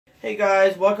Hey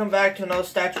guys, welcome back to another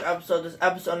statue episode. This is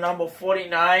episode number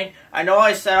 49. I know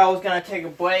I said I was going to take a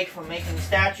break from making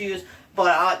statues,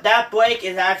 but that break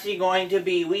is actually going to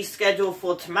be rescheduled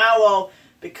for tomorrow,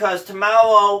 because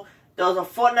tomorrow there's a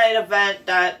Fortnite event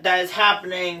that is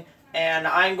happening, and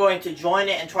I'm going to join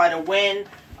it and try to win.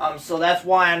 So that's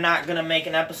why I'm not going to make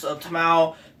an episode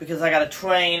tomorrow, because I got to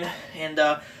train and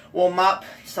warm up,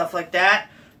 stuff like that.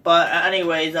 But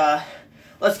anyways,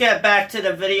 let's get back to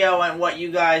the video and what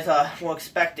you guys were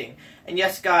expecting. And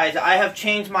yes, guys, I have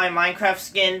changed my Minecraft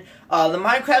skin. The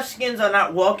Minecraft skins are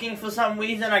not working for some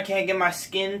reason. I can't get my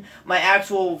skin, my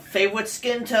actual favorite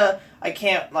skin I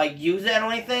can't, like, use it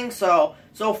or anything. So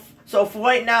for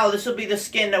right now, this will be the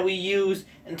skin that we use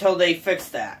until they fix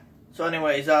that. So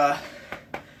anyways,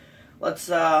 let's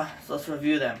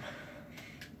review them.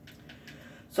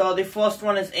 So the first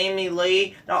one is Amy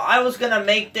Lee. Now I was gonna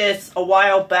make this a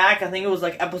while back. I think it was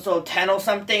like episode 10 or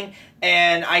something,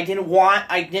 and I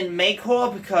didn't make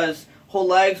her because her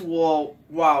legs were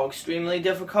extremely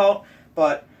difficult.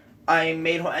 But I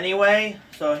made her anyway.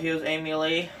 So here's Amy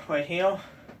Lee right here.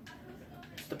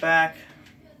 It's the back.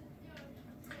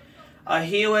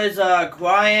 Here is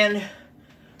Brian.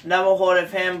 Never heard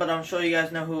of him, but I'm sure you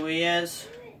guys know who he is.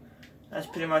 That's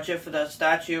pretty much it for that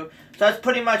statue. So that's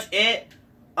pretty much it.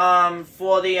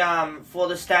 For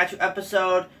the statue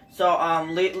episode. So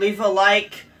leave a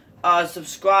like,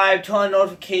 subscribe, turn on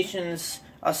notifications,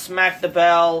 smack the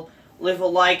bell, leave a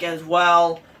like as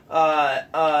well,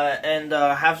 and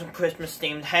have some Christmas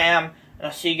themed ham. And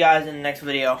I'll see you guys in the next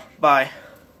video. Bye.